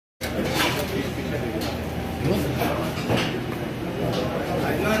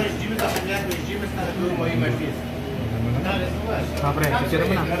Pre, picture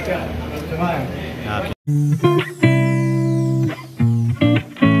mo na. Okay.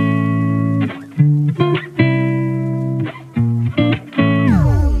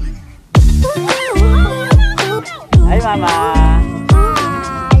 Hi mama.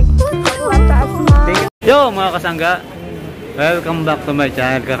 Yo mga kasangga, welcome back to my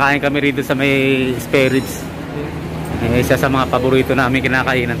channel. Kakain kami rito sa may spare ribs. Isa sa mga paborito namin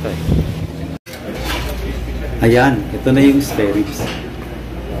kinakainan to eh. Ayan, ito na yung spare ribs.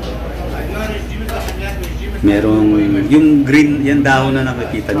 Merong yung green, yan dahon na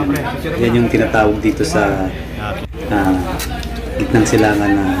nakikita nyo. Yan yung tinatawag dito sa gitnang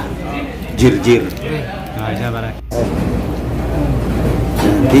silangan na jirjir.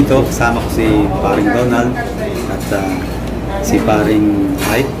 Dito kasama ko si paring Donald at si paring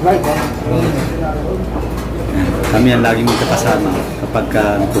Mike. Kami ang laging magkakasama kapag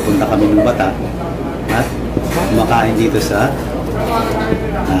pupunta kami ng Batha at kumakain dito sa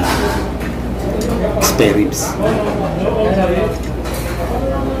spare ribs.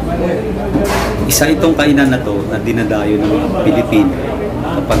 Isa itong kainan na to na dinadayo ng mga Pilipino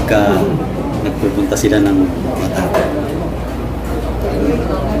kapag nagpupunta sila ng Batha.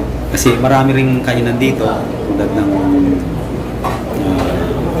 Kasi marami ring kainan dito tulad ng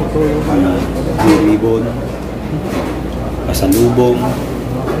libon, pasalubong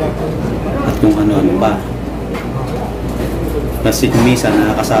at kung ano-ano pa. Kasi minsan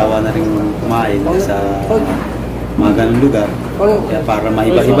nakakasawa na rin kumain sa mga ganong lugar. Kaya para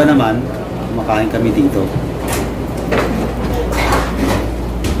maiba-iba naman, kumakain kami dito.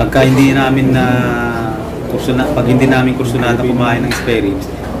 Pag hindi namin kursunada kumain ng spare ribs,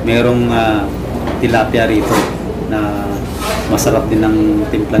 merong tilapia rito na masarap din ang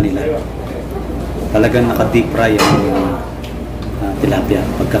timpla nila. Talagang naka-deep fry ang tilapia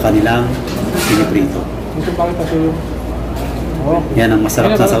pagkakanilang piniprito. Yan ang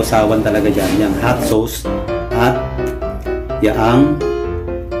masarap na sausawan talaga dyan. Yung hot sauce at yung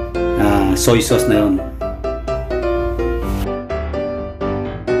soy sauce na yun.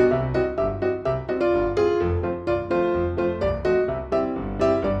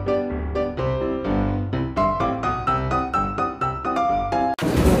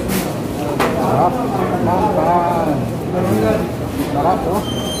 Sarap, oh.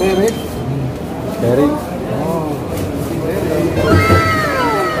 Perik. Perik.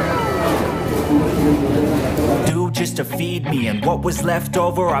 Just to feed me, and what was left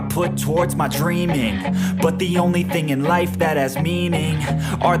over I put towards my dreaming. But the only thing in life that has meaning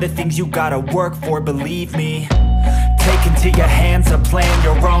are the things you gotta work for, believe me. Take into your hands a plan,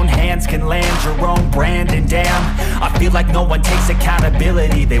 your own hands can land your own brand. And damn, I feel like no one takes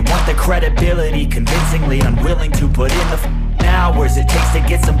accountability. They want the credibility, convincingly unwilling to put in the hours it takes to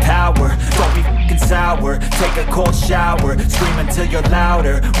get some power. Don't be f***ing sour, take a cold shower, scream until you're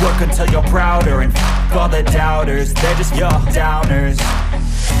louder, work until you're prouder, and f*** all the doubters, they're just your downers.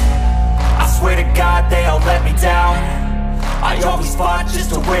 I swear to God they all let me down. I always fought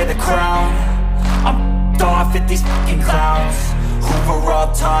just to wear the crown. I'm f***ed off at these f***ing clowns who were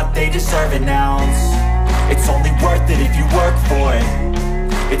all taught they deserve an ounce. It's only worth it if you work for it.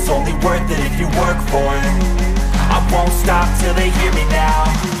 It's only worth it if you work for it. I won't stop till they hear me now.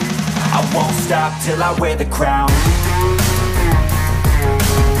 I won't stop till I wear the crown.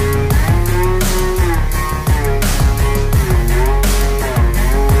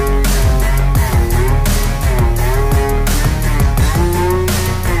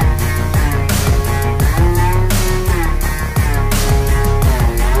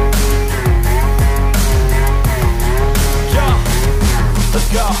 Let's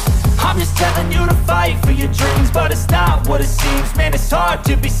go. I'm just telling you to fight for your dreams, but it's not what it seems. Man, it's hard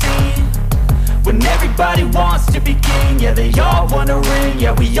to be seen when everybody wants to be king. Yeah, they all wanna ring,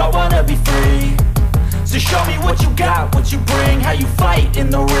 yeah, we all wanna be free. So show me what you got, what you bring, how you fight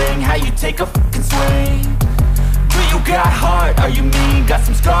in the ring, how you take a fucking swing. Do you got heart, are you mean? Got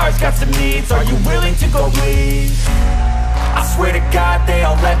some scars, got some needs, are you willing to go bleed? I swear to God they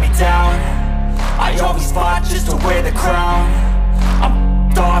all let me down. I always fought just to wear the crown. I'm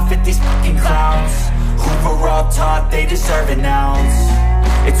off at these fucking clowns who were all taught they deserve an ounce.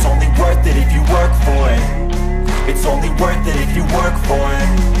 It's only worth it if you work for it. It's only worth it if you work for it.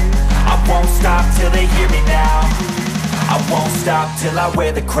 I won't stop till they hear me now. I won't stop till I wear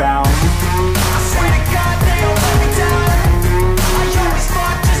the crown. I swear to God they all let me down. I always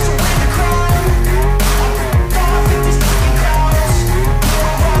fought just to wear the crown. I'm off at these fucking clowns who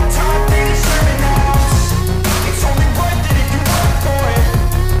were all taught they deserve an ounce. It's only worth it if you work for it.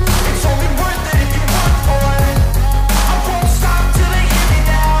 It's only worth it if you work for it. I won't stop till they hear me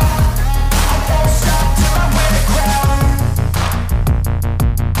now. I won't stop till I wear the crown.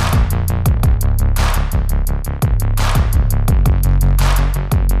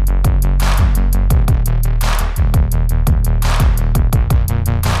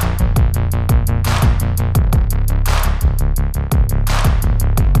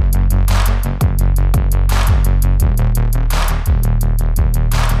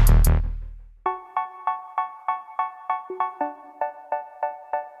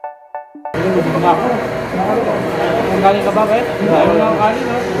 Kung galing ka ba, eh? Ayaw na ang kanin,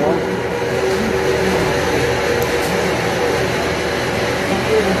 ha?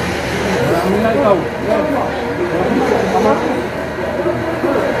 Marami na ikaw. Tama.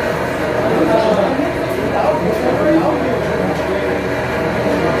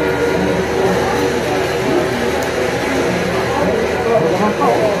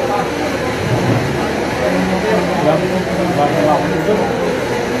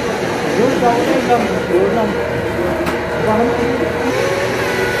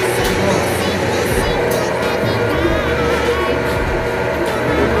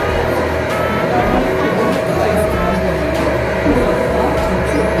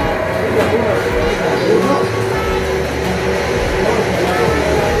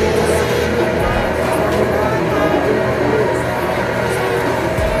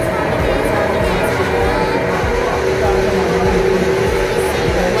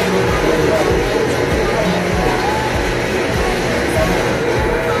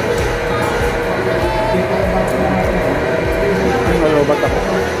 Batha.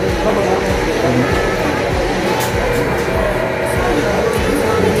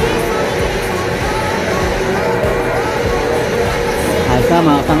 Ayos na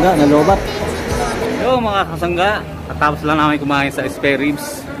mga kasangga, nalobat. Yo mga kasangga, katapos lang namin kumain sa spare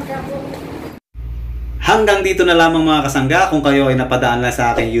ribs. Hanggang dito na lamang mga kasangga. Kung kayo ay napadaan na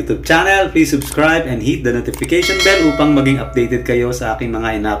sa aking YouTube channel, please subscribe and hit the notification bell upang maging updated kayo sa aking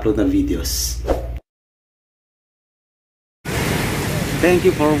mga ina-upload na videos. Thank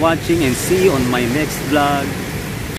you for watching and see you on my next vlog.